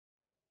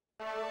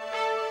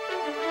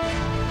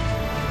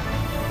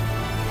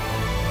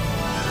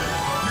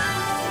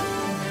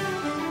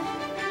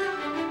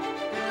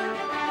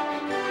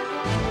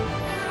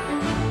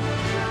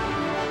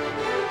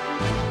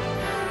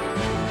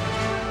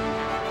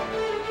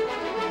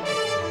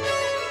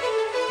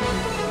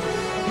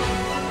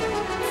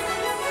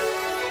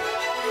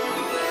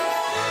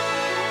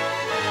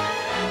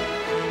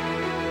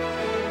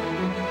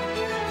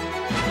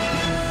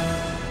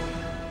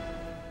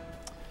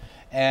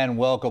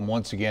welcome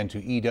once again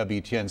to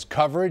EWTN's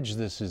coverage.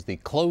 This is the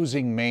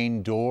closing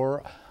main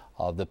door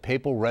of the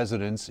Papal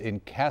Residence in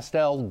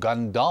Castel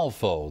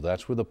Gondolfo.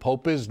 That's where the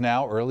Pope is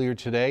now. Earlier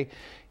today,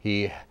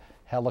 he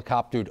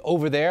helicoptered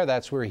over there.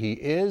 That's where he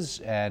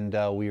is, and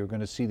we are going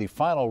to see the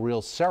final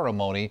real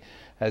ceremony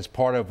as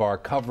part of our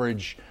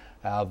coverage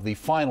of the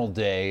final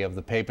day of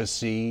the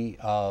papacy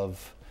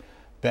of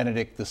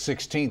Benedict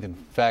XVI. In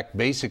fact,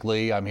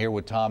 basically, I'm here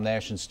with Tom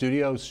Nash in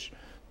studios.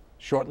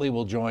 Shortly,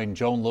 we'll join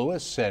Joan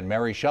Lewis, and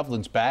Mary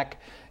Shovlin's back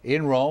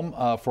in Rome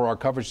for our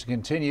coverage to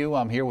continue.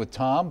 I'm here with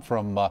Tom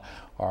from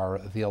our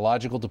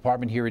theological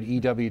department here at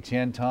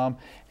EWTN, Tom.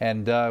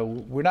 And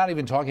we're not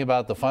even talking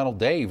about the final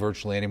day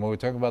virtually anymore. We're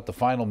talking about the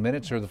final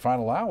minutes or the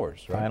final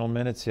hours, right? Final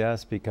minutes,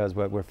 yes, because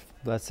we're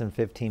less than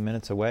 15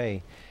 minutes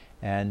away.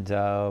 And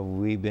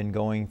we've been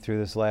going through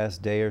this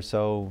last day or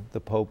so.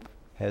 The Pope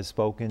has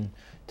spoken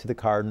to the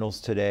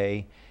cardinals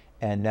today.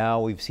 And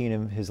now we've seen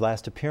him, his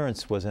last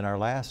appearance was in our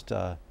last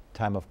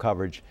time of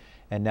coverage.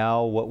 And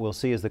now what we'll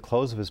see is the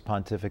close of his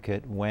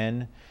pontificate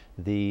when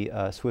the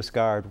Swiss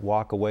Guard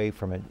walk away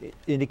from it,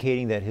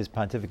 indicating that his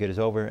pontificate is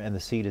over and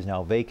the seat is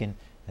now vacant.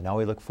 And now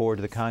we look forward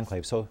to the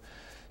conclave. So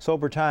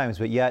sober times,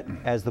 but yet,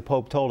 as the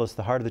Pope told us,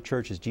 the heart of the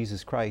church is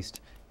Jesus Christ.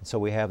 And so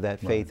we have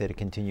that faith that it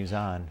continues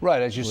on.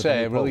 Right, as you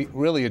say,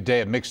 really a day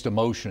of mixed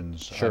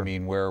emotions. Sure. I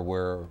mean,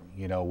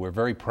 we're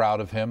very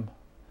proud of him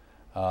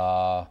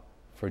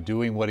for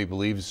doing what he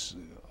believes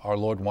our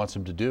Lord wants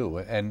him to do.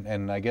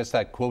 And I guess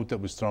that quote that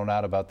was thrown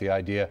out about the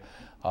idea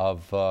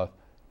of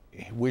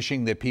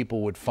wishing that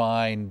people would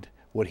find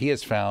what he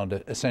has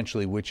found,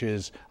 essentially, which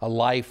is a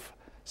life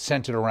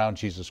centered around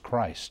Jesus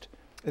Christ.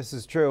 This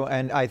is true,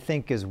 and I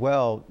think as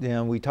well,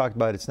 we talked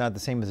about it's not the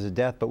same as his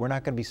death, but we're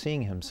not going to be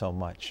seeing him so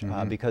much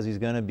because he's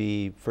going to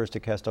be first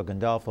at Castel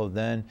Gondolfo,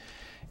 then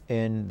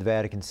in the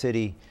Vatican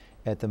City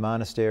at the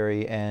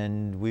monastery,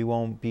 and we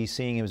won't be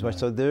seeing him as much.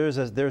 So there's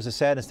a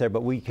sadness there,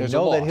 but we can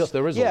know that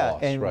there is a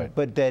loss, right.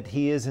 But that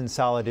he is in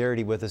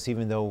solidarity with us,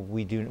 even though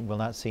we will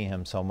not see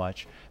him so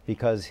much,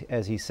 because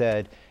as he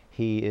said,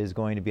 he is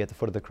going to be at the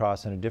foot of the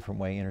cross in a different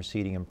way,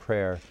 interceding in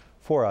prayer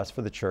for us,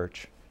 for the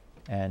church,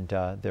 and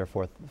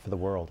therefore for the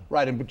world.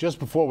 Right, and just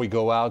before we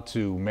go out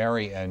to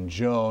Mary and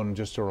Joan,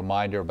 just a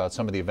reminder about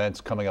some of the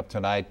events coming up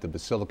tonight. The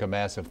Basilica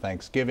Mass of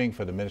Thanksgiving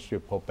for the ministry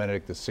of Pope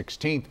Benedict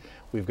XVI.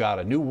 We've got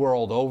A New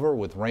World Over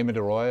with Raymond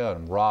Arroyo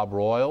and Rob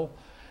Royal,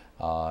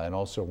 and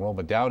also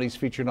Roma Downey's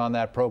featured on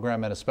that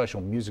program, and a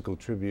special musical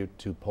tribute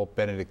to Pope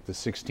Benedict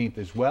XVI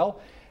as well.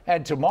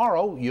 And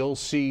tomorrow, you'll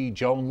see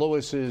Joan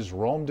Lewis's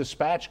Rome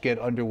Dispatch get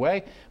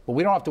underway. But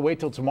we don't have to wait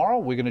till tomorrow.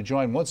 We're going to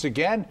join once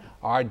again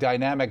our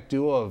dynamic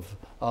duo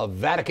of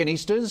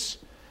Vaticanistas,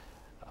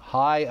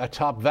 high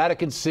atop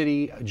Vatican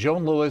City,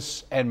 Joan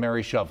Lewis and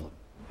Mary Shovlin.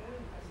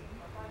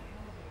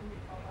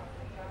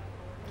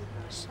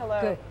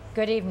 Hello.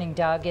 Good evening,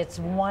 Doug. It's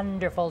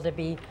wonderful to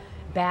be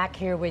back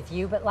here with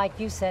you. But like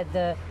you said,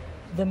 the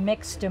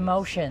mixed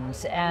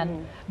emotions,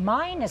 and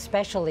mine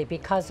especially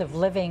because of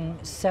living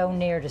so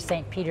near to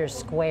St. Peter's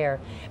Square.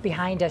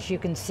 Behind us you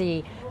can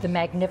see the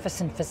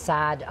magnificent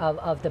facade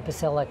of the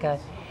Basilica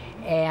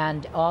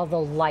and all the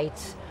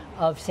lights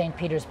of St.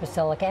 Peter's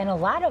Basilica, and a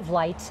lot of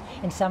lights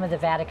in some of the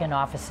Vatican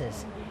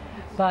offices.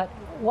 But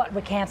what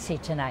we can't see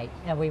tonight,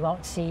 and we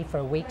won't see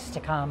for weeks to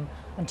come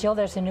until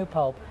there's a new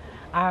Pope,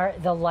 are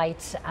the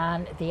lights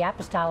on the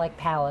Apostolic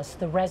Palace,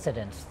 the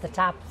residence, the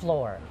top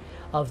floor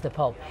of the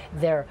Pope.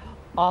 They're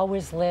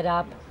always lit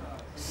up.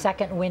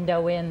 Second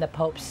window in, the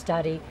Pope's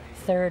study.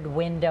 Third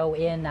window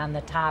in on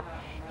the top,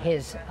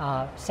 his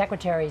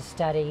secretary's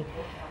study.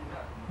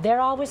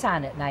 They're always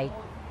on at night.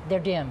 They're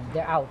dim.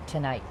 They're out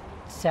tonight.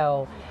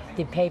 So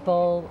the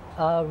papal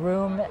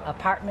room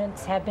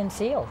apartments have been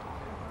sealed.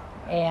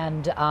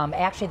 And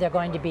actually they're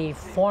going to be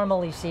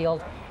formally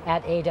sealed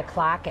at 8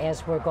 o'clock,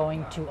 as we're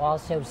going to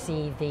also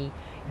see the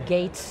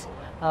gates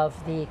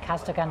of the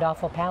Castel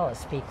Gondolfo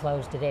Palace be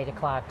closed at 8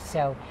 o'clock.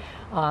 So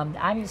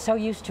I'm so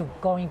used to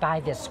going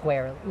by this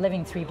square.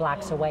 Living 3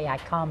 blocks away, I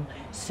come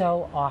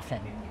so often.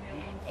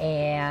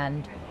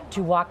 And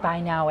to walk by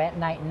now at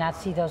night and not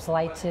see those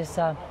lights is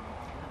a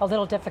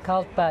little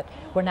difficult, but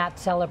we're not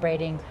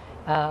celebrating,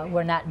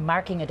 we're not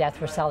marking a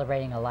death, we're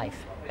celebrating a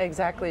life.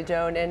 Exactly,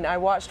 Joan, and I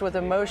watched with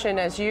emotion,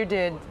 as you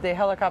did, the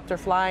helicopter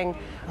flying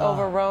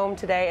over Rome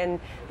today, and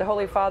the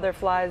Holy Father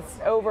flies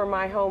over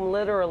my home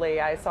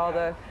literally. I saw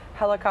the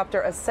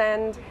helicopter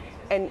ascend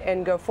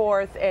and go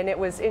forth, and it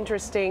was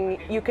interesting.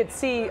 You could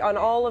see on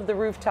all of the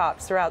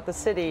rooftops throughout the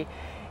city,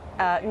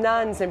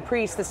 nuns and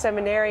priests, the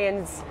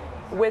seminarians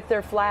with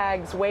their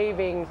flags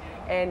waving,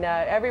 and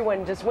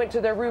everyone just went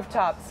to their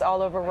rooftops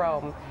all over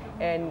Rome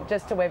and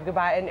just to wave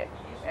goodbye. And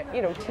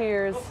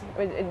tears,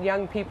 and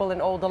young people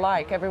and old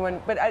alike,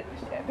 everyone. But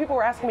people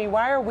were asking me,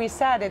 why are we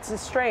sad? It's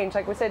just strange.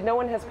 Like we said, no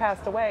one has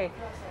passed away.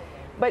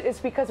 But it's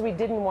because we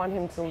didn't want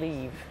him to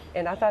leave.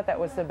 And I thought that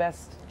was the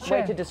best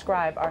way to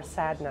describe our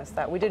sadness,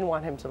 that we didn't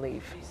want him to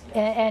leave.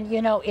 And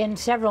in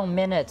several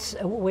minutes,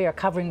 we are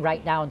covering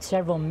right now, in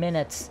several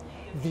minutes,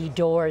 the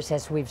doors,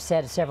 as we've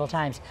said several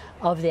times,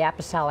 of the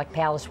Apostolic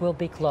Palace will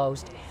be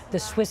closed. The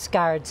Swiss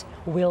Guards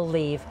will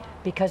leave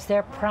because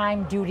their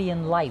prime duty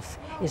in life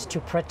is to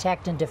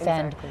protect and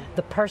defend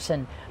the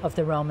person of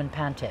the Roman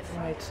Pontiff.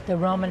 Right. The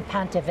Roman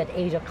Pontiff at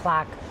 8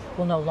 o'clock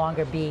will no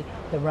longer be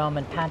the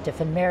Roman Pontiff.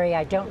 And Mary,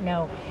 I don't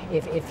know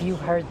if you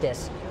heard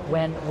this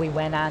when we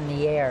went on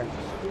the air.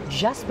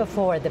 Just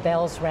before the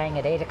bells rang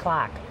at 8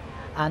 o'clock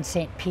on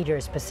St.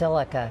 Peter's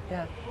Basilica,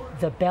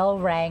 the bell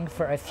rang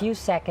for a few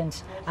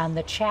seconds on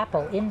the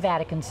chapel in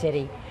Vatican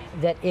City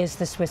that is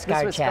the Swiss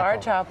Guard Swiss Chapel.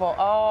 Guard Chapel.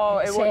 Oh,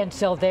 And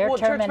so they're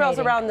terminating. Church bells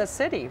around the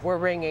city were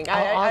ringing.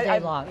 All day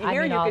long.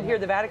 Here you could hear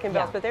the Vatican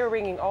bells, yeah. but they were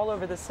ringing all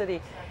over the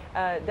city.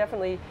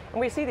 Definitely. And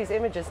we see these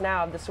images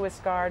now of the Swiss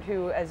Guard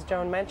who, as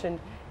Joan mentioned,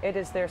 it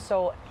is their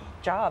sole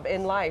job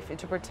in life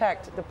to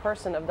protect the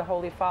person of the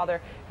Holy Father.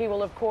 He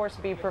will, of course,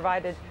 be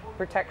provided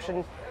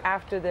protection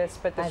after this,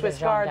 but the Swiss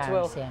Guards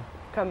will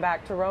come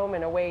back to Rome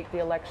and await the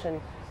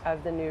election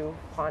of the new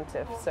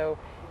pontiff. So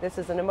this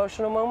is an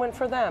emotional moment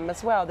for them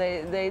as well.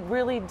 They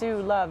really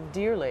do love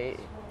dearly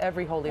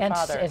every Holy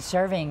Father. And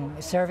serving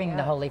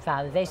the Holy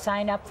Father. They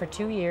sign up for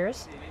 2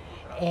 years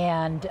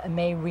and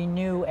may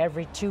renew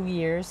every 2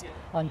 years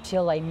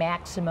until a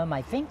maximum,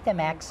 I think the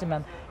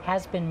maximum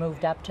has been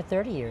moved up to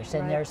 30 years,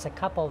 and there's a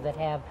couple that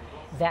have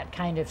that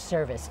kind of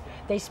service.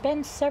 They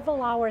spend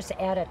several hours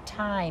at a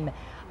time.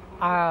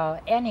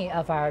 Any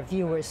of our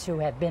viewers who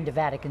have been to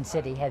Vatican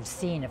City have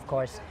seen, of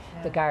course,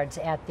 the guards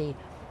at the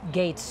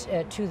gates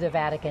to the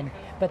Vatican,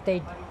 but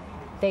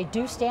they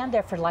do stand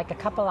there for like a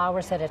couple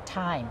hours at a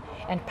time.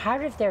 And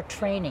part of their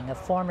training, a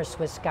former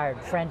Swiss Guard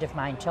friend of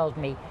mine told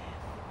me,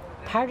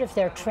 part of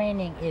their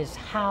training is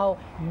how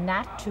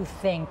not to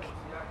think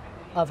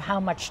of how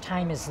much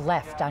time is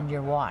left on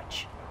your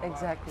watch.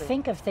 Exactly.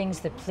 Think of things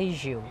that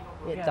please you,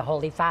 the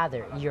Holy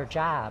Father, your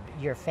job,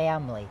 your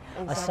family,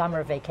 a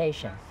summer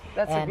vacation.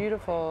 That's a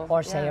beautiful...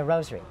 Or say a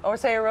rosary. Or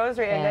say a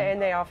rosary,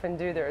 and they often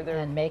do their...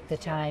 And make the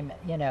time,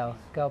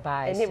 go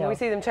by. And so we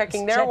see them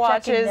checking their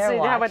watches, their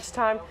watch. How much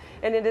time...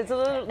 And it is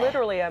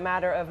literally a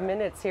matter of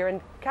minutes here.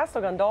 And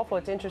Castel Gondolfo,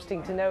 it's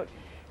interesting to note,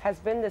 has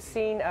been the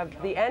scene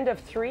of the end of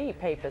 3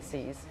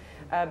 papacies.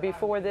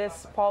 Before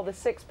this, Paul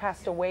VI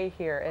passed away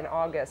here in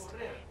August,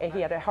 and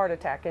he had a heart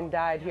attack and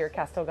died here,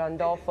 Castel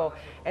Gondolfo.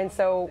 And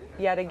so,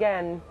 yet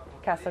again,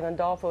 Castel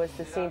Gondolfo is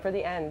the scene for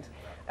the end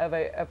of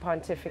a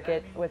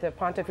pontificate with a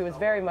pontiff who was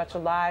very much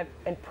alive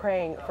and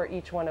praying for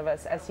each one of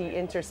us as he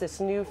enters this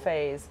new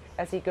phase,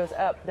 as he goes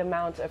up the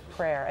Mount of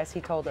Prayer, as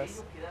he told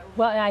us.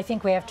 Well, and I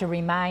think we have to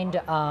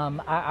remind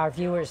our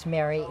viewers,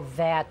 Mary,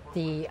 that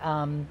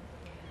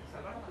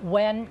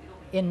when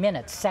in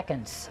minutes,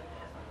 seconds,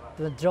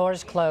 the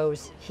doors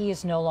close, he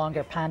is no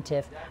longer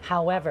pontiff.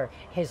 However,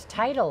 his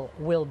title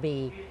will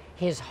be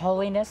His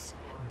Holiness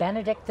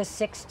Benedict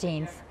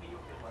XVI,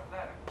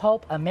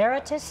 Pope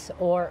Emeritus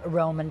or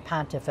Roman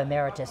Pontiff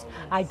Emeritus.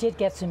 I did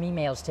get some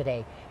emails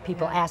today,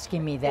 people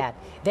asking me that.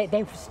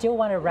 They still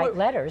want to write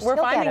letters. We're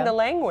finding the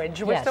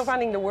language. We're Yes. still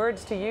finding the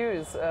words to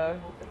use.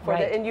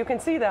 And you can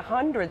see the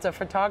hundreds of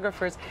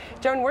photographers.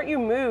 Joan, weren't you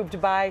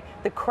moved by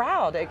the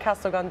crowd at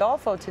Castel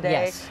Gondolfo today?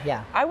 Yes,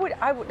 yeah. I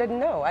didn't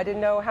know. I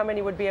didn't know how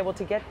many would be able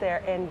to get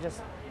there, and just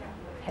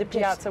the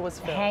piazza was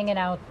filled. Hanging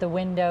out the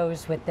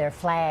windows with their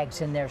flags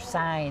and their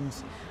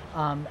signs.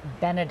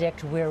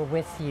 Benedict, we're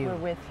with you. We're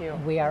with you.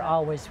 We are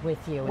always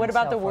with you. What and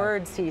about so the forth.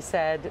 words he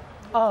said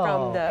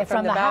Oh,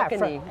 from the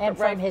balcony? Heart,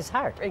 from his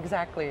heart.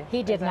 Exactly.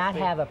 He did not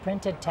have a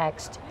printed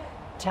text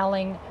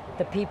telling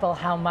the people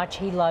how much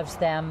he loves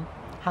them,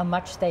 how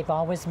much they've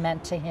always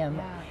meant to him,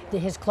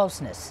 his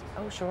closeness.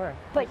 Oh, sure.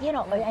 But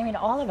I mean,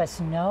 all of us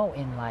know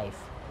in life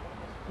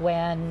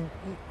when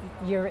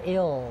you're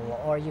ill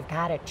or you've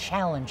got a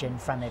challenge in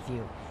front of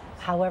you,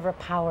 however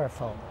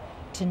powerful,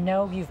 to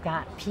know you've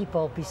got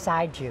people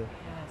beside you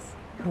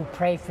who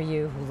pray for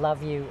you, who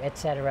love you,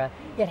 etc.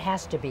 It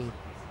has to be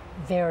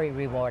very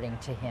rewarding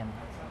to him.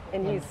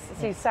 And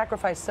he's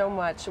sacrificed so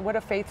much. What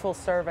a faithful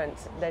servant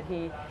that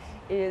he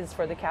is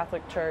for the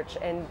Catholic Church.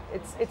 And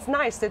it's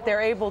nice that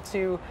they're able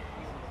to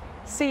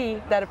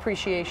see that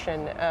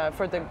appreciation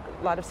for the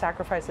lot of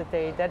sacrifice that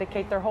they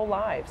dedicate their whole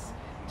lives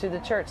to the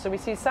Church. So we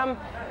see some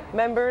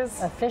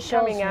members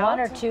Officials, coming out. 1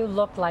 or 2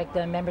 look like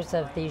the members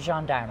of the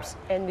gendarmes.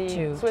 And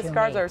the Swiss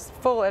Guards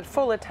are at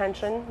full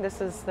attention.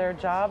 This is their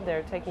job.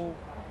 They're taking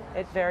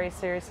it very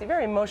seriously.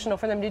 Very emotional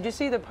for them. Did you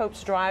see the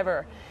Pope's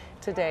driver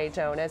today,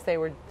 Joan, as they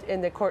were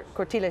in the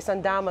Cortile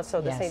San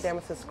Damaso, the St.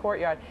 Damasus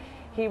courtyard?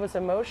 He was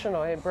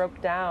emotional. He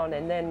broke down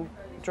and then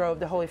drove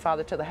the Holy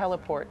Father to the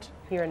heliport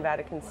here in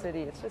Vatican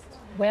City. It's just...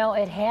 Well,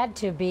 it had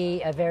to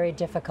be a very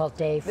difficult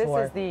day for...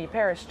 This is the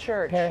parish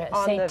church.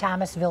 St.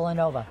 Thomas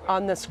Villanova.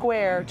 On the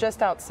square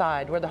just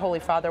outside where the Holy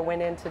Father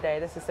went in today.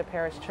 This is the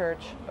parish church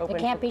open It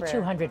can't for be prayer.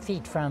 200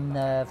 feet from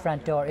the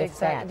front door, if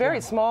that.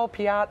 Very small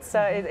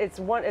piazza. It's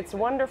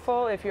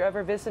wonderful if you're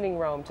ever visiting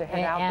Rome to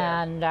head out there.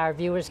 And our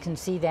viewers can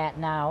see that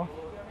now.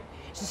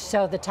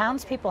 So the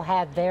townspeople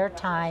had their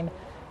time,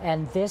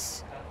 and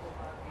this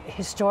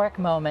historic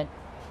moment,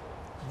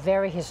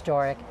 very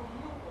historic,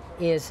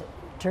 is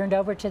turned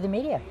over to the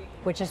media.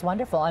 which is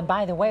wonderful. And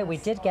by the way, we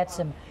did get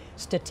some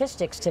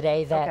statistics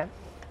today that Okay.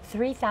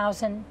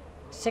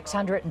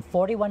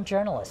 3,641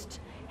 journalists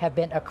have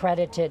been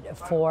accredited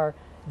for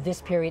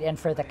this period and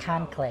for the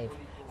conclave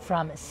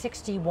from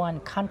 61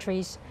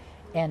 countries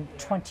and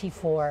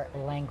 24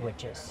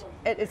 languages.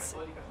 It's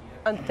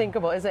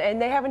unthinkable, isn't it?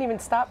 And they haven't even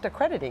stopped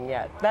accrediting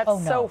yet. That's Oh,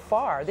 no. so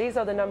far. These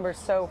are the numbers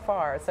so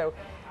far. So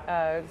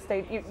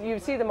you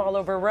see them all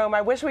over Rome.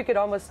 I wish we could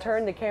almost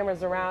turn the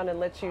cameras around and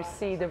let you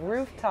see the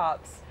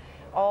rooftops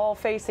all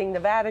facing the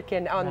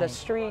Vatican on the Right.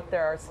 street.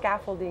 There are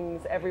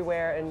scaffoldings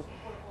everywhere,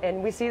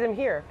 and we see them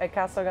here at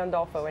Castel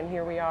Gondolfo, and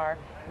here we are,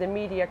 the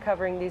media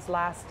covering these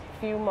last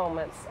few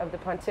moments of the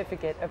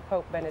pontificate of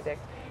Pope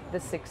Benedict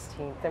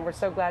XVI. And we're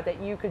so glad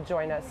that you could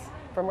join us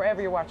from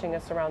wherever you're watching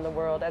us around the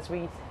world as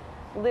we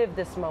live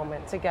this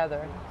moment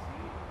together.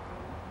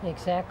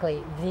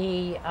 Exactly.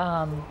 The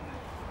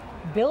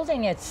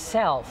building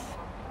itself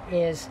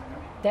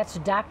that's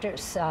Dr.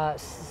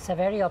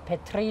 Saverio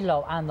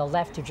Petrillo on the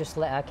left, who just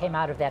came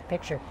out of that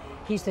picture.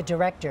 He's the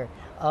director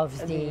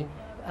of the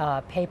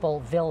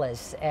papal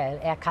villas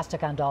at Castel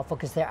Gondolfo,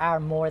 because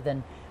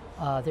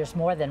there's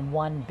more than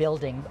one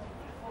building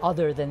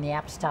other than the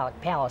Apostolic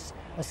Palace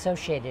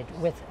associated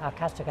with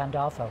Castel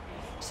Gondolfo.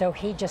 So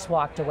he just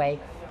walked away,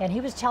 and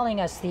he was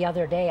telling us the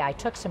other day, I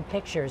took some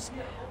pictures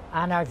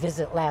on our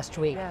visit last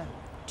week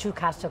to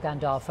Castel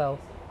Gondolfo,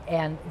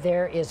 and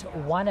there is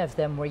one of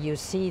them where you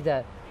see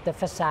the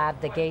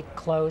facade, the gate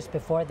closed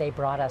before they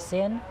brought us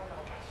in.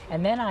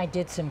 And then I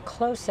did some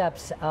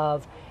close-ups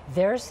of,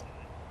 there is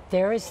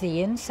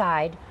the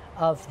inside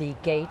of the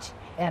gate,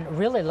 and it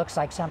really looks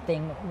like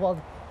something, well,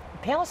 the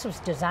palace was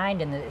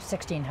designed in the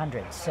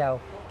 1600s, so.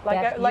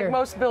 Like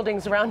most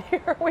buildings around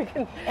here,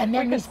 and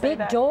then these big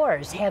that.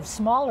 doors have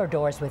smaller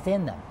doors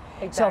within them.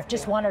 Exactly. So if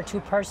just one or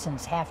two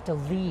persons have to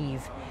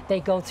leave,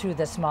 they go through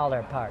the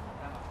smaller part.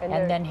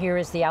 And then here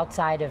is the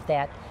outside of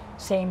that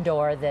same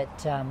door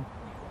that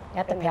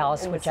at the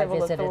palace, which I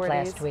visited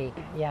last week.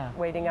 Yeah.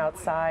 Waiting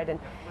outside,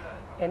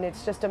 and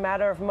it's just a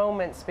matter of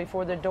moments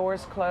before the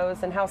doors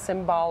close, and how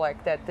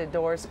symbolic that the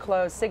doors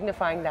close,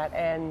 signifying that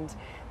end.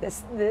 The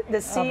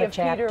See of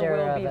Peter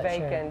will be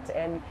vacant,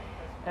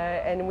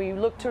 and we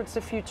look towards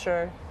the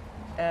future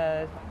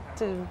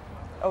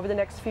over the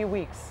next few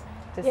weeks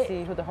to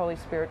see who the Holy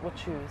Spirit will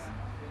choose.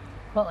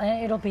 Well,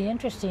 and it'll be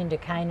interesting to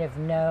kind of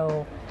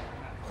know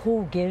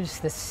who gives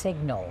the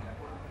signal.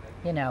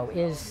 You know,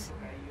 is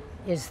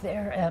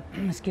there,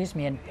 excuse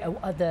me, and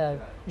the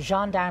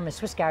gendarme, the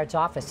Swiss Guard's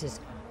office is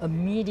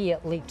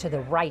immediately to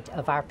the right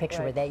of our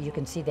picture, where that you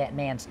can see that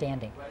man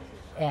standing.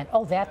 And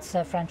that's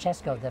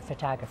Francesco, the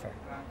photographer.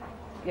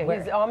 Yeah,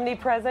 he's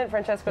omnipresent.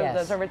 Francesco, Yes.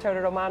 the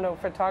Osservatore Romano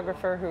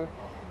photographer who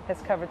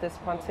has covered this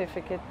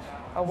pontificate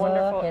a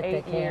wonderful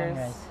 8 years.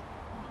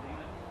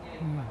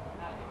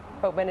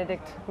 Pope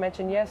Benedict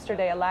mentioned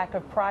yesterday a lack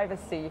of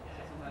privacy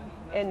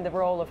in the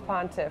role of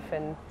pontiff,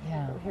 and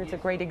here's a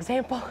great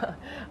example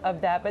of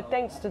that. But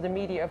thanks to the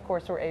media, of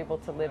course, we're able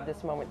to live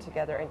this moment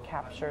together and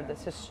capture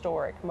this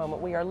historic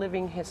moment. We are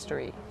living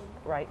history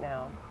right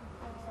now.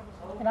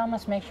 It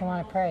almost makes you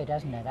want to pray,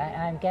 doesn't it?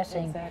 I'm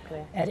guessing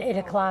at 8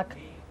 o'clock,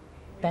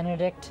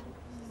 Benedict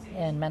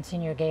and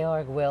Monsignor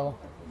Georg will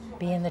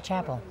be in the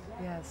chapel.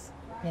 Yes.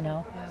 You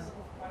know? Yeah.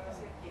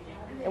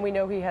 And we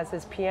know he has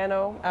his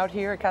piano out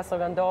here at Castel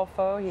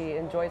Gondolfo. He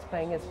enjoys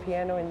playing his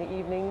piano in the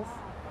evenings.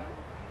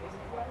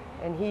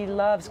 And he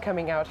loves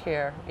coming out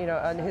here, you know,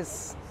 on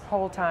his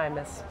whole time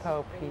as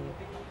Pope.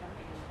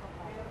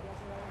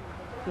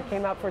 He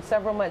came out for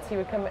several months. He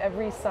would come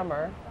every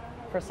summer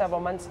for several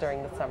months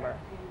during the summer.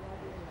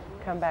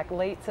 Come back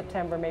late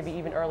September, maybe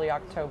even early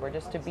October,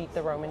 just to beat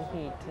the Roman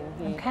heat.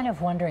 And I'm kind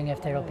of wondering if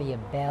there'll be a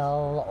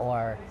bell,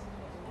 or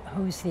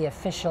who's the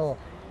official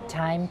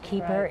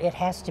timekeeper. It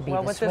has to be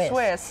well, the with Swiss. the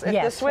Swiss.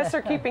 If the Swiss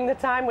are keeping the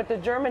time with the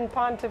German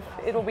pontiff,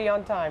 it'll be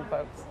on time,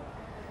 folks.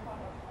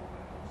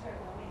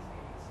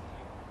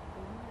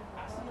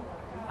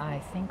 I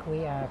think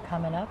we are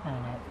coming up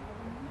on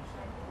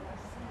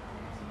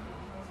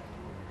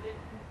it.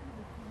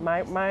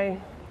 My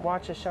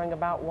watch is showing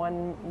about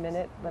 1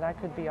 minute, but I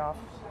could be off.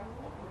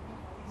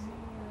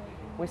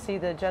 We see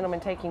the gentleman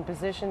taking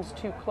positions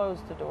to close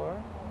the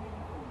door.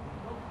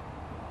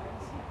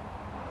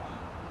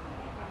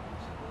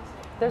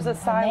 There's a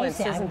silence,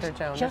 isn't there,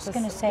 Joan? Just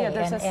going to say,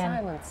 there's a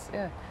silence.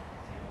 Yeah.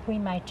 We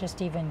might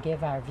just even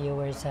give our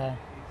viewers a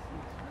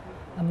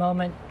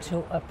moment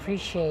to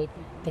appreciate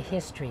the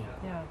history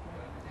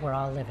we're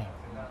all living.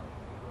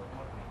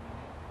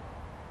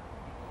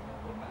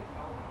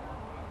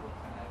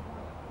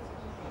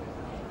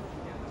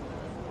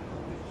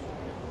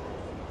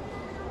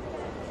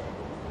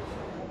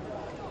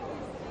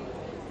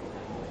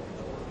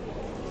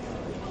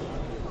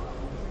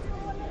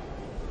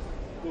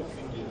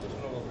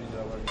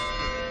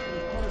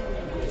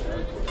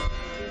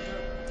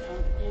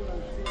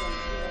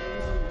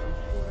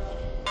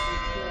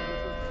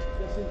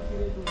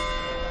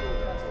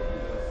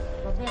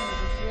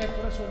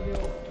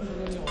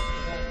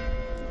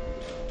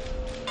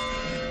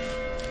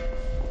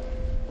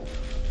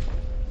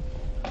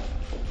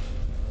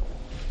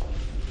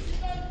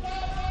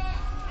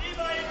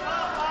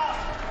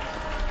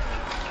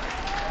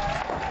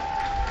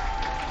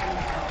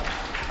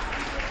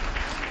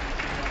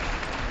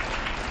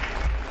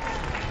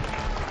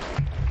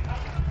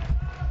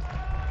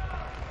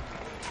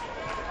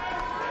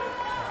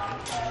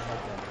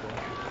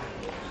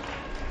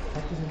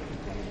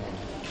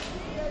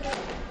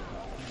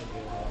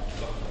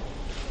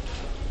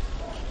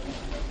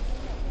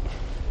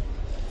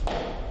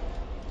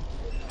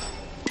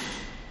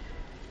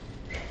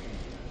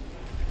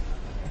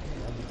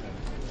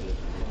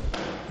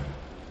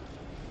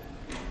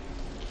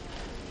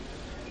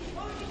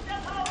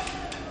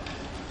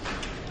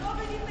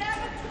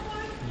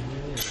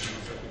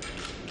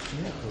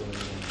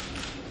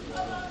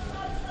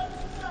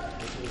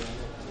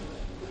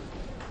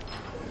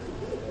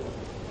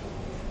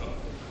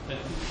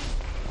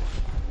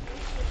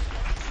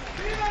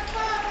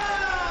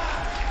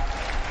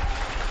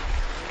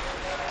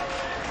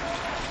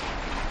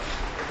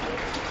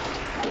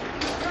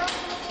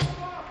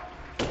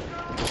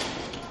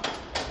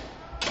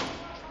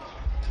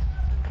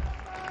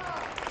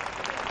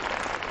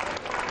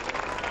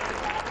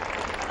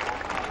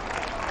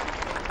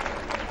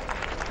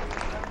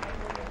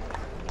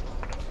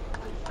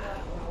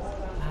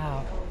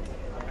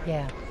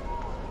 Yeah.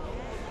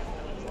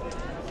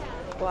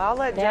 Well, I'll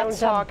let Joan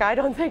talk. I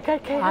don't think I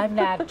can. I'm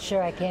not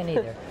sure I can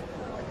either.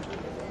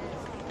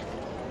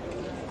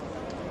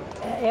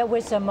 It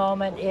was a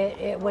moment.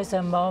 It was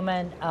a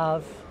moment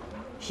of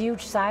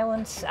huge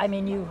silence. I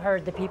mean, you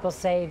heard the people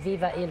say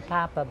 "Viva il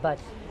Papa," but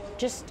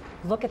just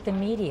look at the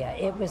media.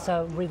 It was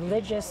a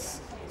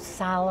religious,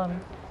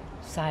 solemn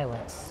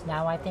silence.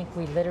 Now I think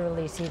we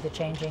literally see the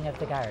changing of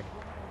the guard.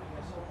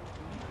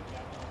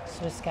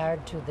 Swiss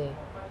Guard to the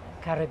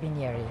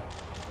Carabinieri,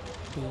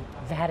 the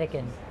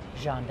Vatican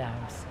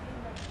gendarmes.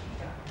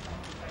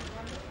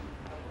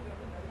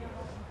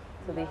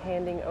 So the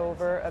handing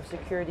over of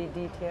security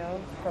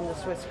detail from the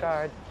Swiss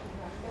Guard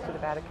to the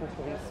Vatican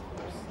police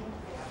force.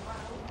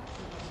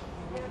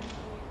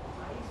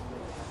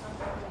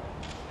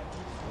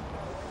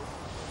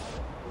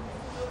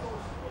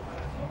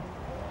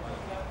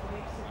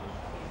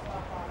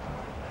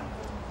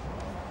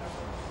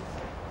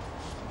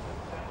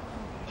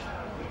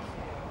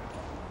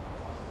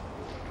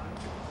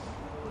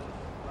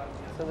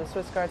 So the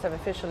Swiss Guards have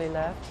officially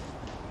left,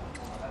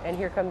 and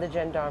here come the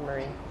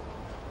gendarmerie.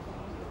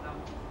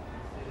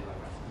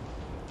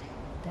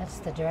 That's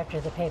the director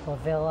of the Papal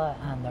Villa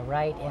on the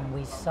right, and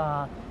we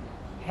saw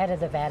head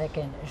of the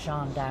Vatican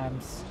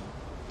gendarmes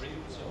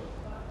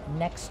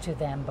next to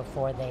them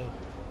before they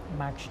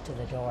marched to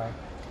the door,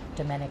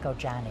 Domenico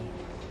Gianni.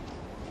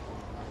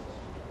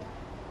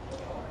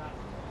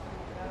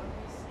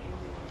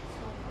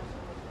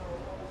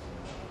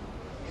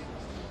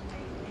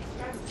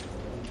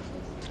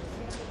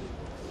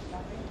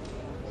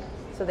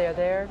 So they are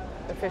there,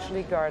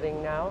 officially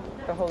guarding now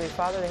the Holy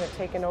Father. They have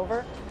taken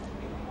over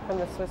from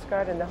the Swiss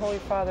Guard, and the Holy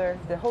Father,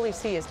 the Holy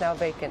See is now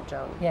vacant,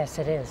 Joan. Yes,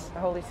 it is. The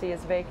Holy See is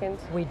vacant.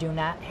 We do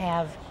not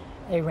have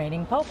a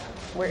reigning pope.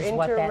 We're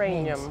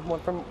interregnum.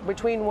 From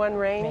between one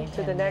reign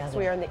to the next,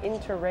 we are in the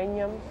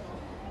interregnum,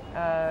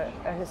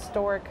 a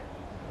historic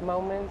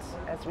moment,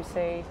 as we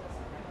say,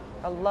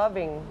 a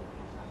loving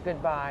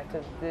goodbye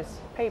to this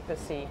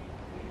papacy,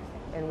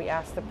 and we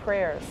ask the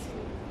prayers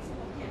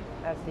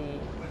of the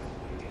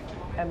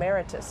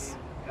Emeritus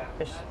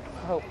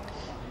Pope,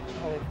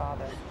 Holy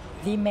Father.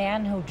 The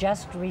man who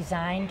just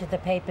resigned the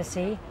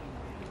papacy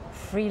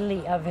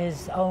freely of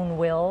his own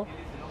will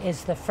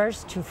is the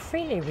first to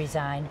freely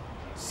resign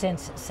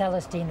since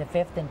Celestine V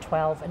in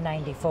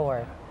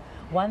 1294.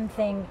 One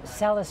thing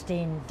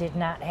Celestine did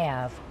not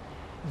have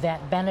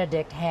that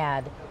Benedict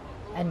had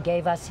and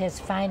gave us his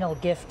final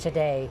gift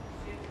today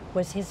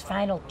was his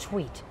final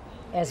tweet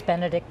as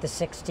Benedict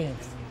XVI.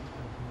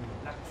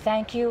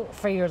 Thank you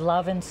for your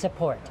love and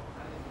support.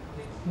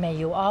 May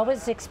you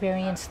always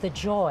experience the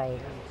joy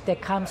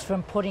that comes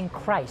from putting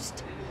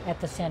Christ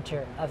at the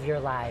center of your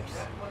lives.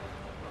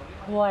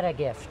 What a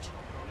gift.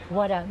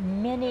 What a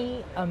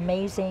mini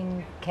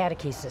amazing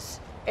catechesis.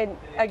 And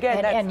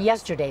again, and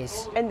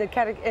yesterday's. And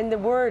the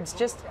words,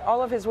 just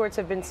all of his words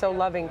have been so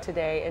loving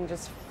today and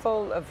just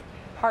full of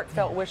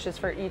heartfelt wishes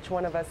for each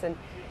one of us. And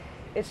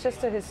it's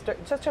just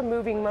such a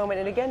moving moment.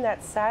 And again,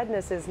 that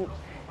sadness is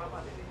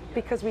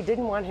because we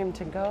didn't want him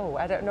to go.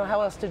 I don't know how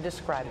else to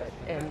describe it.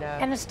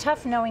 And it's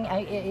tough knowing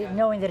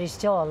that he's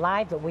still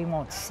alive, but we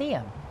won't see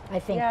him. I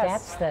think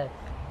yes.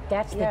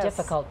 that's the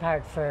difficult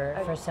part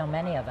for so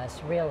many of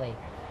us, really.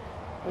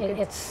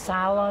 It's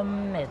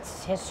solemn,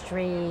 it's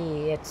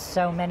history, it's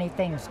so many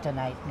things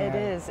tonight. Mary.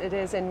 It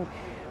is. And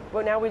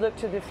well, now we look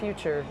to the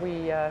future.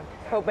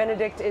 Pope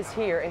Benedict is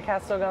here in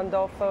Castel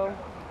Gondolfo,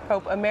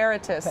 Pope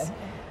Emeritus,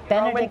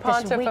 Roman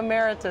Pontiff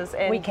Emeritus.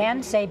 And we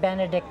can say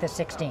Benedict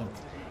XVI.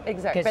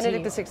 Exactly,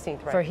 Benedict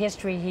XVI, right. For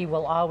history, he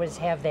will always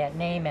have that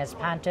name as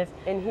pontiff.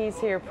 And he's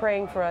here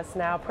praying for us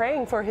now,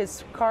 praying for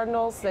his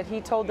cardinals that he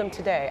told them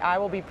today. I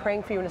will be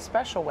praying for you in a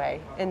special way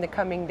in the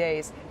coming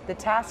days. The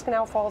task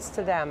now falls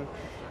to them.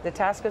 The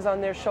task is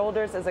on their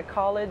shoulders as a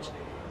college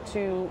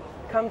to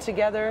come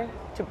together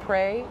to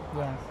pray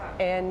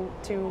and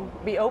to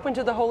be open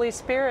to the Holy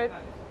Spirit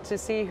to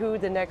see who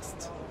the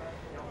next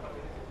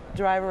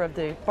driver of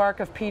the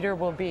bark of Peter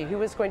will be,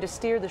 who is going to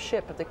steer the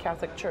ship of the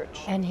Catholic Church.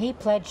 And he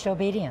pledged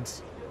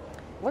obedience.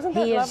 Wasn't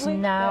that lovely? He is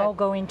now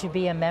going to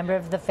be a member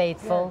of the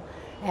faithful,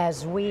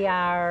 as we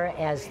are,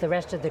 as the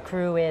rest of the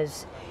crew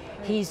is.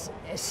 He's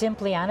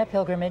simply on a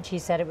pilgrimage. He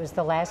said it was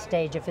the last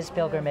stage of his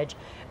pilgrimage,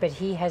 but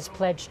he has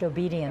pledged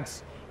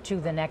obedience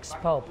to the next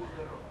pope.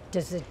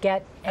 Does it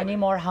get any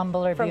more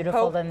humble or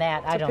beautiful than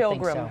that? I don't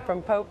think so.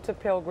 From pope to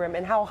pilgrim,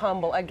 and how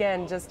humble.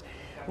 Again, just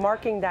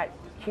marking that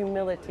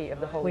humility of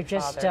the Holy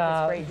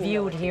Father. We just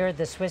viewed here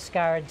the Swiss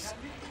Guards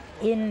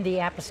in the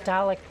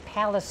Apostolic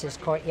Palace's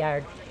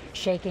courtyard,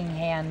 shaking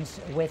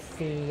hands with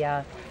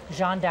the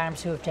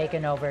gendarmes who have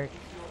taken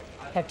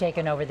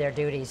over their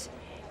duties.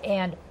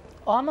 And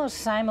almost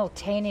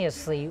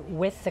simultaneously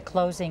with the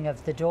closing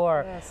of the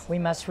door, we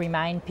must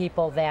remind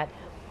people that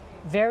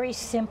very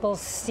simple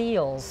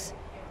seals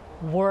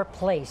were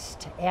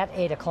placed at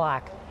 8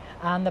 o'clock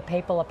on the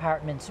papal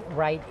apartments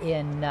right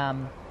in,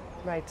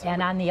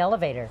 and on the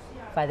elevator,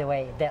 by the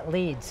way, that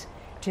leads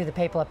to the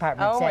papal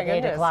apartments at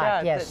 8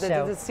 o'clock. Yeah. Yes,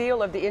 the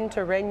seal of the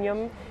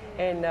interregnum,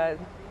 and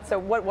So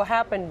what will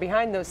happen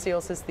behind those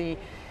seals is the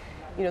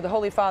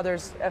Holy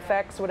Father's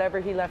effects, whatever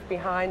he left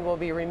behind, will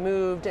be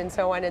removed and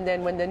so on. And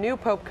then when the new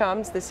Pope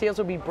comes, the seals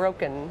will be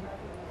broken.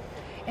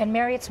 And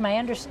Mary, it's my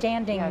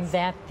understanding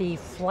that the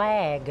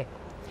flag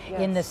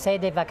in the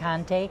Sede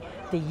Vacante,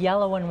 the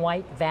yellow and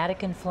white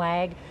Vatican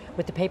flag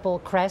with the papal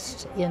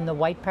crest in the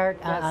white part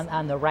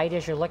on the right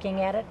as you're looking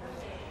at it,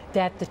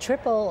 that the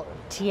triple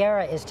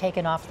tiara is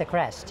taken off the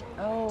crest.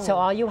 Oh. So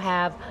all you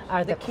have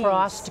are the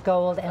crossed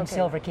gold and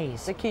silver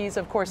keys. The keys,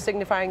 of course,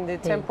 signifying the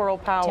temporal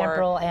power.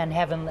 Temporal and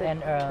heavenly,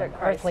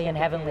 earthly and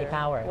heavenly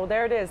power. Well,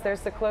 there it is.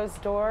 There's the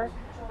closed door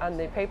on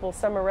the papal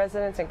summer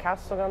residence in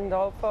Castel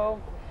Gondolfo.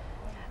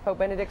 Pope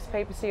Benedict's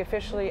papacy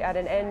officially at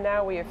an end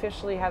now. We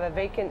officially have a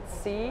vacant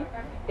see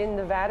in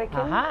the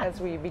Vatican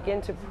as we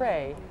begin to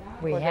pray.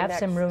 We have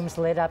some rooms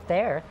lit up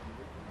there.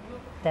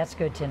 That's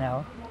good to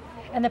know.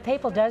 And the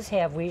papal does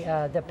have,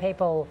 the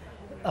papal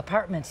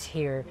apartments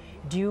here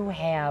do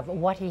have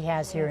what he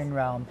has here in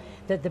Rome.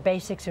 The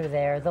basics are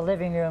there, the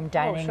living room,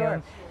 dining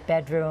room,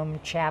 bedroom,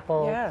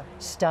 chapel,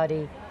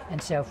 study,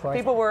 and so forth.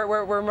 People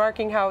were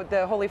marking how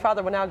the Holy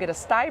Father will now get a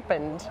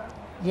stipend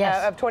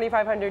of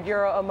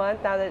 €2,500 a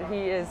month now that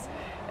he is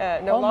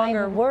no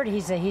longer... Oh my word,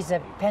 he's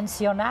a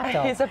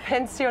pensionato. He's a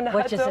pensionato.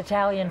 Which is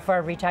Italian for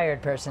a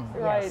retired person.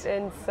 Right, yes.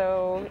 And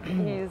so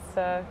he's,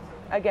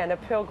 again, a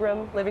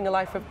pilgrim living a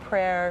life of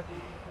prayer.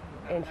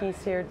 And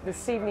he's here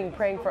this evening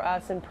praying for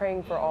us and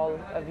praying for all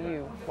of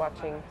you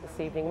watching this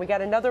evening. We got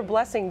another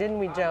blessing, didn't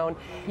we, Joan?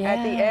 Yeah.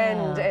 At the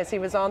end, as he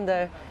was on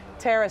the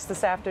terrace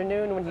this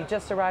afternoon when he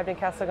just arrived in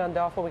Castel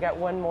Gondolfo, we got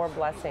one more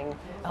blessing.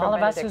 All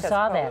of us who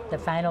saw that, the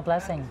final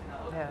blessing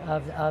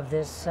of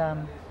this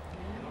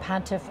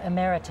Pontiff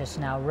Emeritus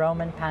now.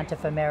 Roman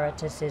Pontiff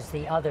Emeritus is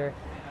the other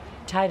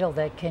title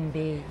that can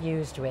be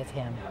used with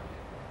him.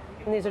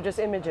 And these are just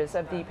images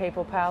of the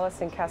papal palace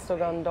in Castel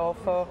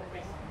Gondolfo.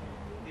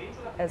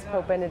 As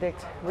Pope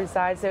Benedict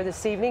resides there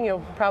this evening,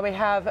 you'll probably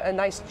have a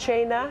nice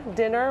cena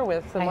dinner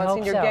with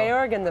Monsignor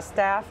Georg and the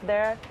staff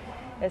there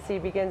as he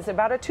begins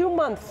about a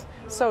 2-month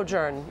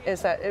sojourn.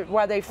 Is that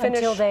while they finish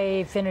until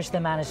they finish the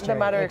monastery? The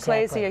Mater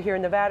Ecclesia here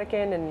in the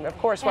Vatican, and of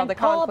course while the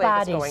conclave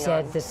is going on. Paul Badi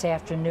said this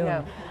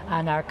afternoon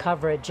on our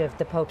coverage of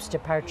the Pope's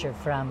departure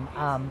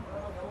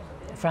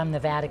from the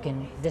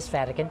Vatican, this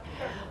Vatican.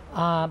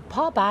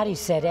 Paul Badi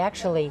said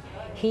actually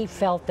he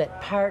felt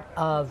that part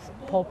of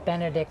Pope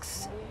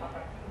Benedict's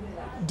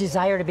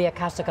desire to be at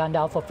Castel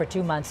Gondolfo for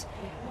 2 months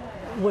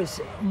was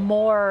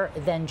more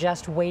than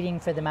just waiting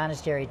for the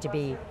monastery to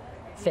be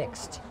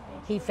fixed.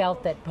 He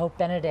felt that Pope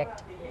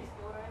Benedict,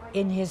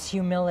 in his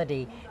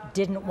humility,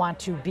 didn't want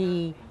to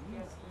be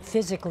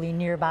physically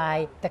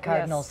nearby the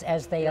cardinals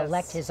as they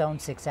elect his own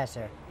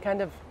successor.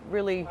 Kind of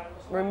really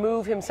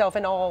remove himself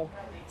in all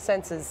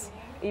senses,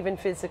 even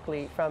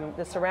physically, from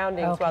the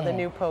surroundings while the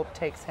new Pope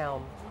takes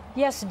helm.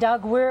 Yes,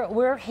 Doug,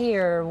 we're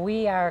here.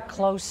 We are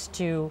close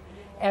to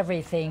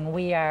everything.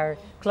 We are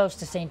close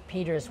to St.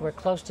 Peter's. We're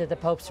close to the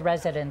Pope's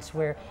residence.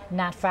 We're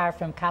not far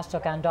from Castel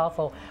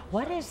Gondolfo.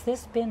 What has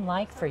this been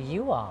like for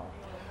you all?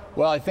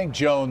 Well, I think,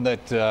 Joan,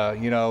 that,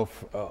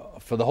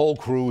 for the whole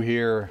crew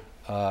here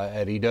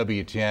at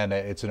EWTN,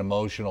 it's an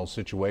emotional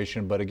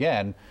situation. But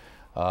again,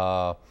 we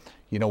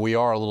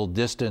are a little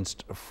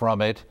distanced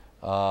from it.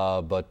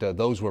 But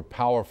those were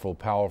powerful,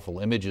 powerful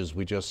images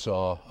we just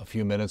saw a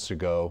few minutes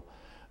ago.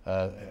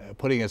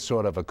 Putting a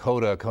sort of a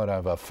coda, kind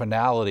of a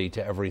finality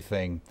to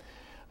everything,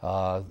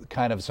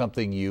 kind of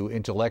something you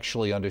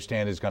intellectually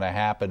understand is going to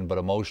happen, but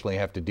emotionally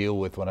have to deal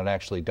with when it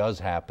actually does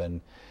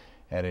happen,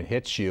 and it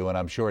hits you. And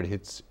I'm sure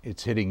it's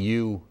hitting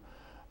you,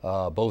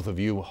 both of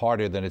you,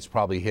 harder than it's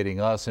probably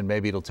hitting us, and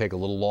maybe it'll take a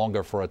little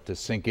longer for it to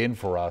sink in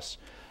for us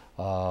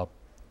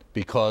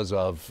because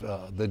of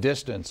the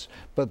distance.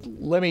 But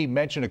let me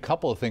mention a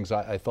couple of things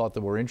I thought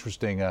that were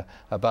interesting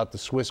about the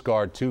Swiss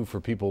Guard, too, for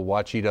people who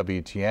watch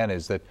EWTN,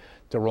 is that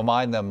to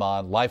remind them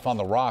on Life on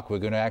the Rock, we're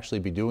going to actually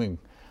be doing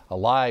a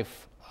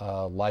live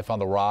Life on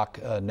the Rock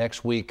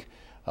next week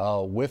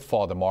with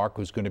Father Mark,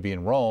 who's going to be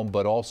in Rome,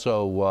 but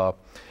also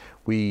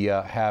we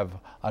have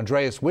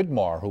Andreas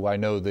Widmar, who I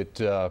know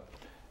that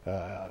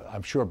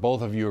I'm sure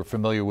both of you are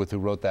familiar with, who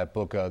wrote that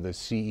book, The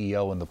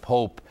CEO and the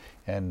Pope,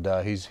 and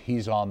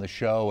he's on the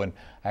show. And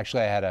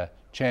actually I had a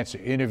chance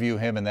to interview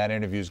him, and that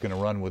interview is going to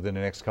run within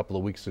the next couple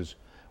of weeks as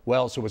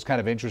well. So it was kind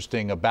of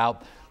interesting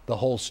about the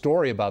whole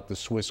story about the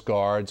Swiss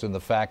Guards and the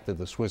fact that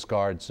the Swiss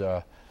Guards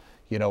are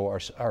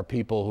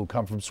people who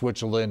come from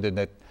Switzerland, and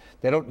that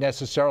they don't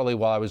necessarily,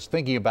 while I was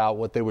thinking about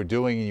what they were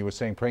doing and you were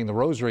saying praying the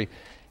rosary,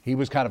 he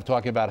was kind of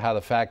talking about how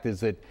the fact is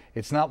that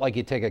it's not like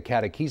you take a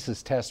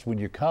catechesis test when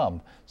you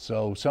come.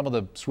 So some of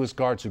the Swiss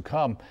Guards who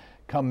come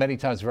many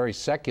times very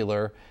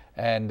secular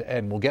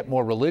and will get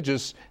more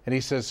religious. And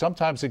he says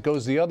sometimes it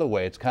goes the other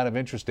way. It's kind of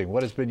interesting.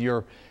 What has been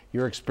your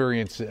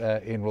experience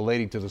in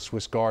relating to the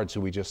Swiss Guards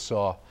who we just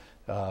saw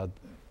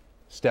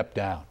step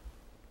down?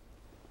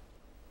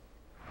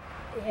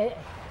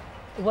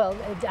 Well,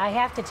 I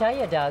have to tell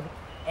you, Doug,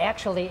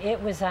 actually it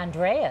was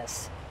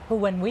Andreas who,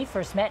 when we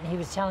first met and he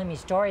was telling me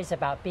stories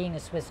about being a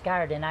Swiss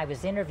Guard and I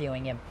was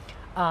interviewing him,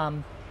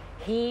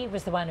 he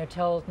was the one who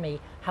told me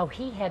how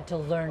he had to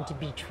learn to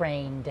be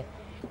trained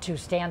to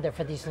stand there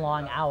for these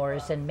long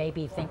hours and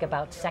maybe think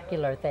about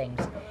secular things,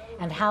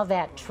 and how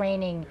that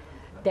training,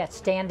 that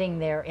standing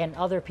there and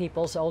older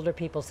people's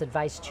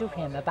advice to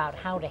him about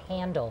how to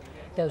handle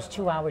those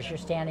 2 hours you're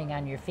standing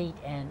on your feet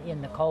and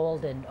in the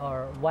cold and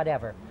or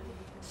whatever.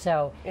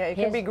 So yeah, it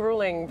can be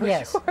grueling for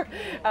sure.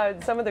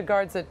 Some of the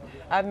guards that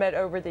I've met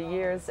over the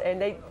years,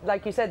 and they,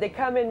 like you said, they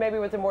come in maybe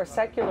with a more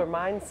secular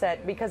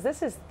mindset, because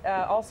this is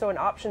also an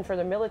option for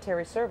the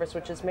military service,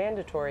 which is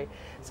mandatory.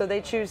 So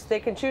they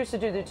can choose to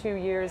do the 2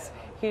 years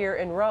here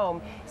in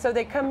Rome. So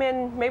they come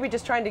in maybe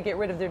just trying to get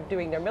rid of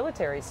doing their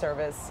military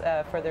service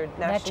for their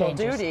national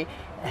duty.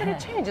 And it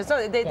changes.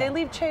 So they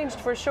leave changed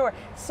for sure.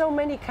 So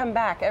many come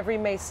back every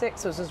May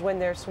 6th, which is when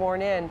they're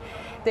sworn in.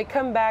 They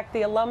come back,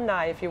 the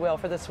alumni, if you will,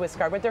 for the Swiss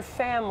Guard, with their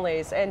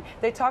families, and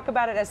they talk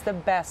about it as the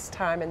best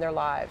time in their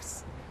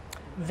lives.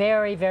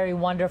 Very, very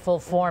wonderful,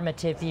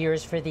 formative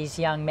years for these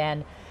young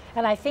men.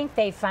 And I think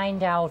they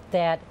find out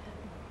that,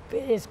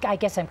 I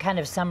guess I'm kind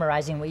of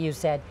summarizing what you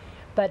said,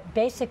 but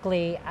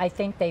basically I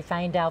think they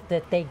find out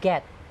that they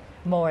get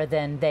more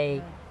than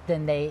they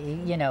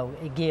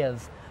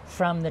give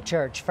from the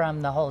church,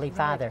 from the Holy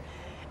Father.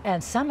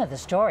 And some of the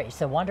stories,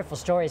 the wonderful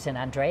stories, and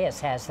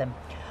Andreas has them,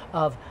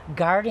 of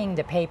guarding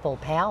the papal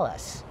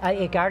palace,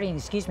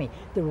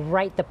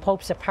 the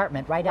Pope's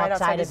apartment right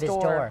outside of his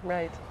door.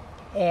 Right.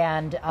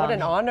 And what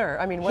an honor!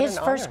 I mean, what his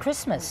an first honor.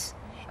 Christmas,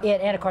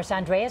 and of course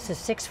Andreas is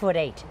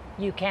 6'8".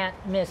 You can't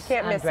miss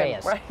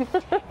Andreas. Miss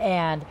him, right?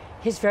 And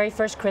his very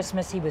first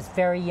Christmas, he was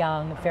very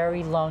young,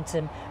 very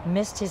lonesome,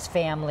 missed his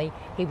family.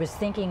 He was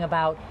thinking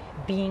about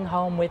being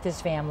home with his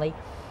family,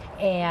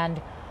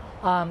 and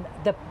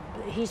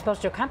he's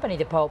supposed to accompany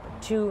the Pope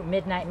to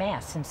midnight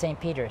Mass in St.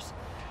 Peter's.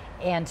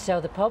 And so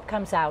the Pope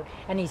comes out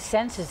and he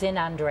senses in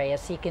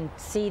Andreas, he can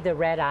see the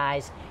red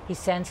eyes, he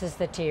senses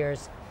the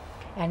tears,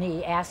 and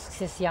he asks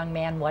this young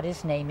man what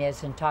his name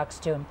is and talks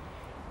to him.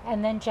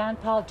 And then John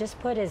Paul just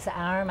put his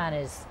arm on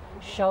his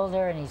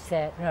shoulder and he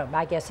said, no,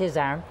 I guess his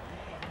arm,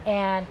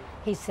 and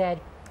he said,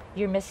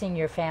 "You're missing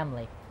your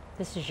family.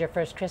 This is your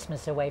first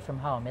Christmas away from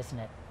home, isn't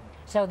it?"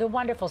 So the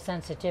wonderful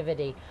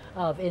sensitivity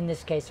of, in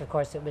this case, of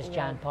course, it was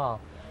John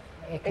Paul.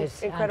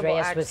 Because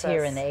Andreas was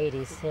here in the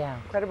 80s,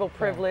 Incredible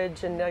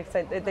privilege, and like I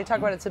said, they talk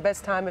about it's the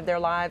best time of their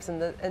lives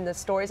and the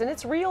stories, and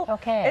it's real.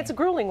 It's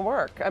grueling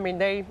work. I mean,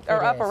 they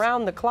are up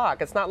around the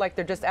clock. It's not like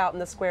they're just out in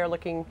the square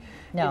looking,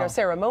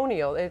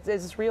 ceremonial.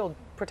 It's real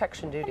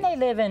protection duty. And they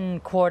live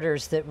in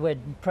quarters that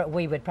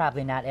we would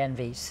probably not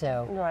envy.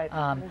 So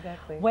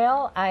exactly.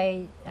 Well,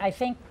 I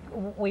think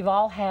we've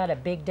all had a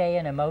big day,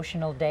 an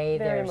emotional day.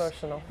 Very There's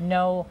emotional.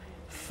 No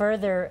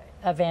further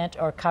event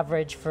or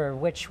coverage for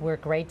which we're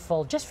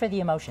grateful, just for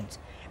the emotions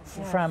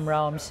from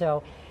Rome.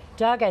 So,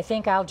 Doug, I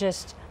think I'll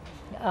just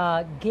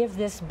give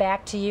this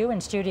back to you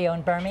in studio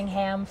in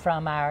Birmingham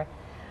from our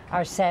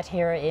set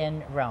here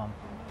in Rome.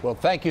 Well,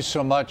 thank you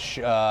so much.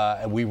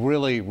 We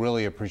really,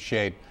 really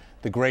appreciate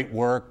the great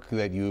work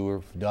that you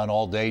have done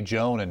all day,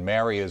 Joan, and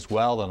Mary as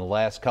well in the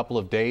last couple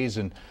of days,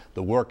 and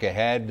the work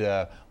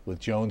ahead with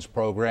Joan's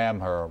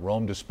program, her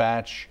Rome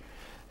Dispatch,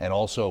 and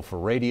also for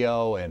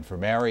radio, and for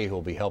Mary, who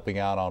will be helping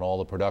out on all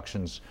the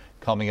productions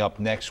coming up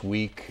next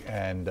week.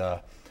 And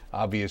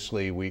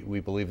obviously, we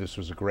believe this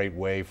was a great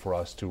way for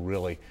us to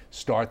really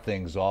start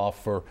things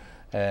off.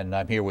 And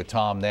I'm here with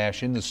Tom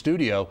Nash in the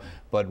studio,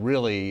 but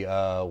really,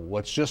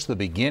 what's just the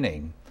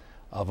beginning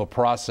of a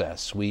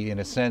process. We, in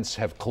a sense,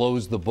 have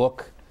closed the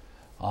book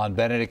on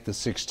Benedict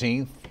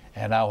XVI,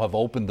 and now have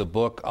opened the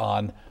book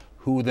on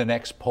who the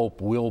next Pope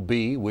will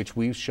be, which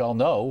we shall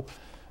know,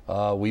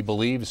 we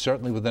believe,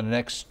 certainly within the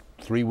next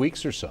 3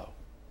 weeks or so.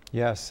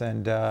 Yes,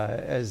 and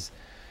as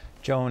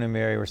Joan and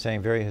Mary were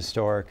saying, very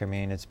historic. I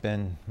mean, it's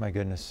been, my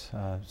goodness,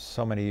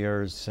 so many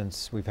years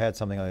since we've had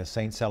something like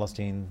St.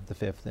 Celestine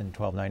V in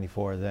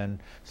 1294, then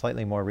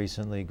slightly more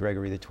recently,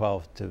 Gregory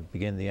XII, to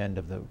begin the end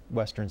of the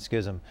Western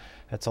Schism.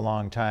 That's a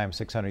long time,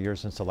 600 years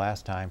since the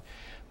last time.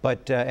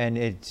 But, and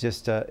it's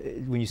just,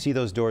 when you see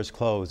those doors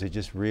close, it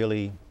just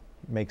really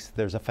makes,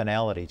 there's a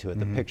finality to it.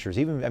 The pictures,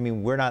 even, I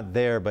mean, we're not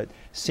there, but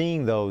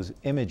seeing those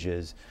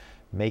images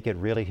make it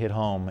really hit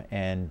home,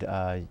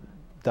 and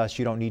thus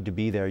you don't need to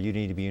be there. You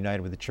need to be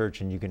united with the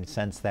church, and you can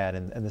sense that,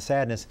 and the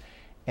sadness,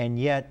 and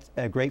yet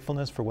a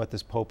gratefulness for what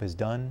this Pope has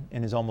done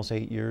in his almost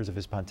 8 years of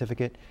his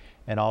pontificate,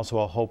 and also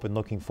a hope and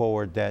looking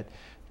forward that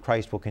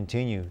Christ will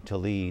continue to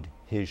lead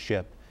his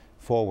ship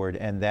forward,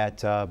 and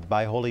that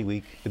by Holy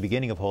Week, the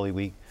beginning of Holy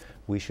Week,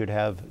 we should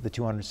have the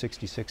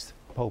 266th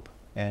Pope,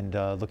 and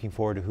looking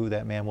forward to who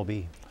that man will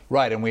be.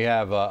 Right, and we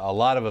have a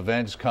lot of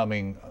events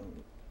coming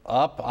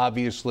up,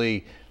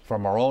 obviously,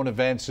 from our own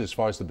events as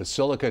far as the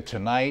Basilica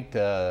tonight.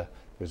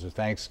 There's a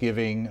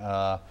Thanksgiving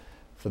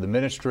for the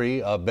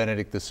ministry of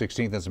Benedict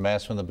XVI. There's a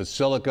Mass from the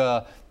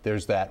Basilica.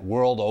 There's that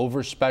World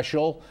Over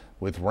special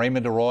with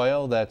Raymond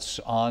Arroyo that's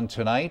on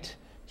tonight,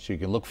 so you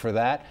can look for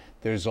that.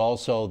 There's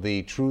also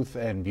the Truth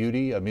and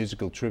Beauty, a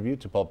musical tribute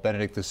to Pope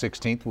Benedict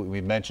XVI,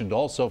 we mentioned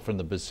also from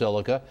the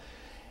Basilica.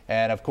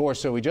 And of course,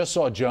 so we just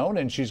saw Joan,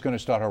 and she's going to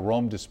start her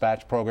Rome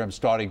Dispatch program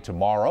starting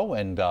tomorrow.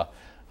 And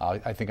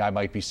I think I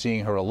might be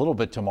seeing her a little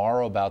bit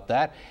tomorrow about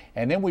that.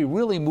 And then we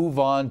really move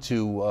on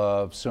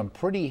to some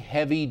pretty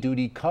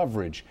heavy-duty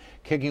coverage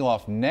kicking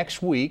off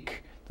next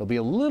week. There'll be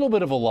a little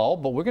bit of a lull,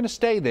 but we're going to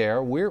stay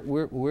there.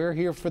 We're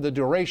here for the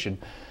duration.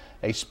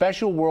 A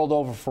special World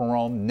Over for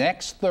Rome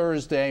next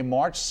Thursday,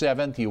 March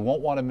 7th. You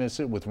won't want to miss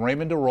it, with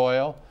Raymond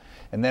Arroyo.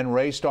 And then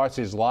Ray starts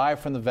his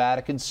Live from the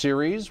Vatican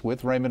series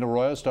with Raymond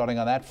Arroyo starting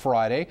on that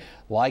Friday.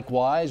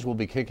 Likewise, we'll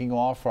be kicking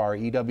off our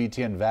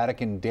EWTN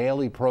Vatican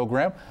Daily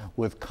program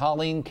with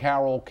Colleen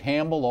Carroll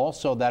Campbell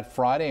also that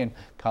Friday. And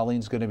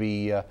Colleen's going to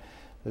be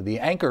the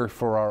anchor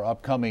for our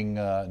upcoming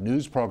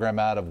news program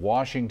out of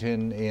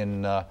Washington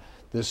in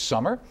this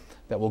summer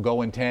that will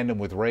go in tandem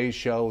with Ray's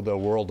show, The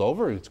World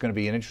Over. It's going to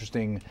be an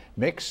interesting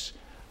mix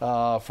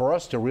for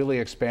us to really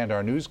expand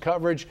our news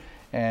coverage.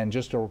 And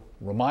just a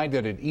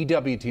reminder that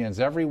EWTN's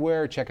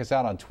everywhere. Check us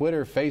out on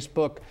Twitter,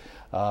 Facebook,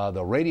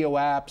 the radio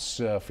apps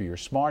for your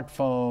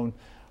smartphone.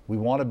 We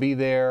want to be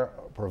there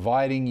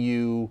providing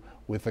you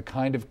with the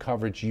kind of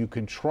coverage you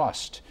can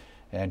trust.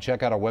 And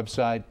check out our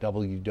website,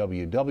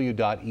 www.ewtn.com.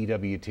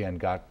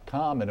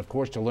 And of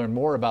course, to learn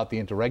more about the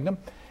Interregnum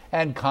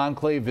and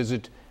Conclave,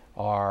 visit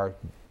our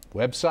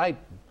website,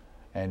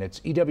 and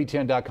it's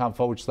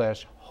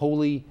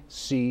ewtn.com/Holy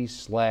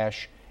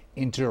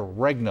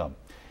See/Interregnum.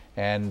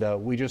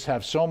 And we just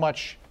have so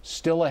much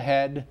still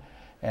ahead.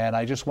 And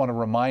I just want to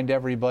remind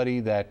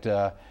everybody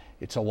that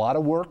it's a lot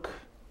of work.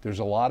 There's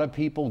a lot of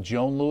people: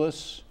 Joan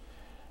Lewis,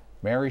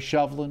 Mary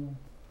Shovlin,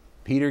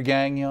 Peter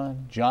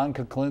Gagnon, John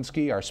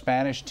Kuklinski, our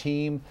Spanish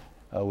team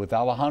with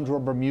Alejandro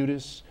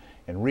Bermudez,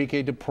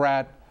 Enrique de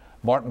Prat,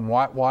 Martin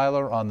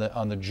Wattweiler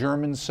on the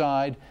German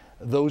side.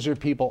 Those are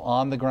people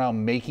on the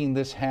ground making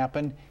this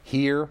happen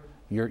here.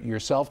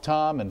 Yourself,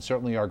 Tom, and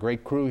certainly our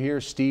great crew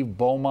here, Steve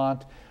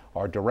Beaumont,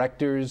 our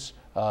directors,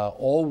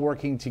 all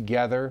working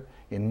together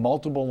in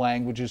multiple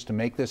languages to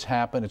make this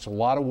happen. It's a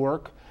lot of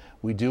work.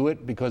 We do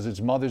it because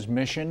it's Mother's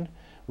mission.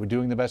 We're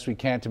doing the best we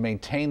can to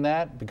maintain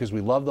that because we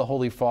love the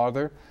Holy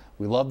Father.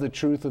 We love the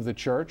truth of the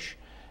Church.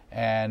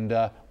 And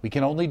we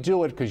can only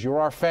do it because you're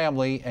our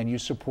family and you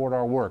support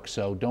our work.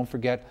 So don't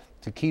forget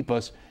to keep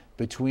us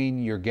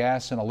between your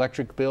gas and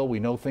electric bill. We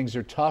know things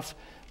are tough,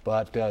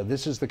 but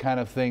this is the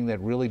kind of thing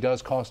that really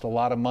does cost a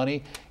lot of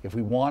money. If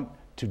we want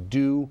to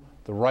do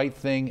the right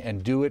thing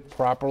and do it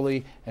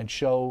properly and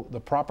show the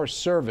proper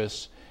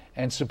service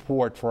and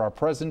support for our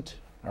present,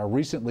 our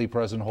recently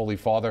present Holy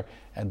Father,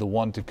 and the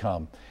one to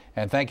come.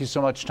 And thank you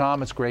so much,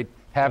 Tom. It's great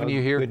having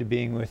you here. Good to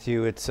being with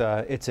you. It's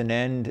an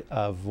end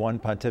of one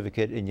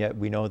pontificate, and yet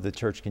we know the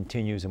Church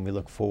continues, and we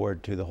look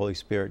forward to the Holy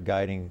Spirit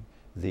guiding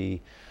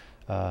the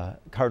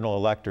cardinal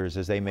electors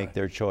as they make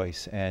their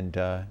choice and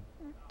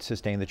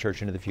sustain the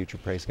Church into the future.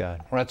 Praise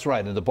God. That's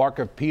right. And the bark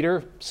of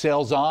Peter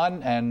sails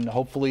on, and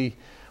hopefully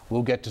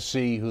we'll get to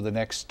see who the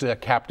next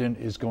captain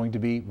is going to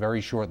be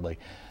very shortly.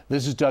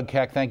 This is Doug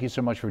Keck. Thank you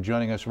so much for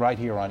joining us right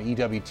here on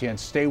EWTN.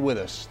 Stay with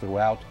us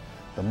throughout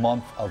the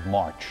month of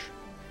March.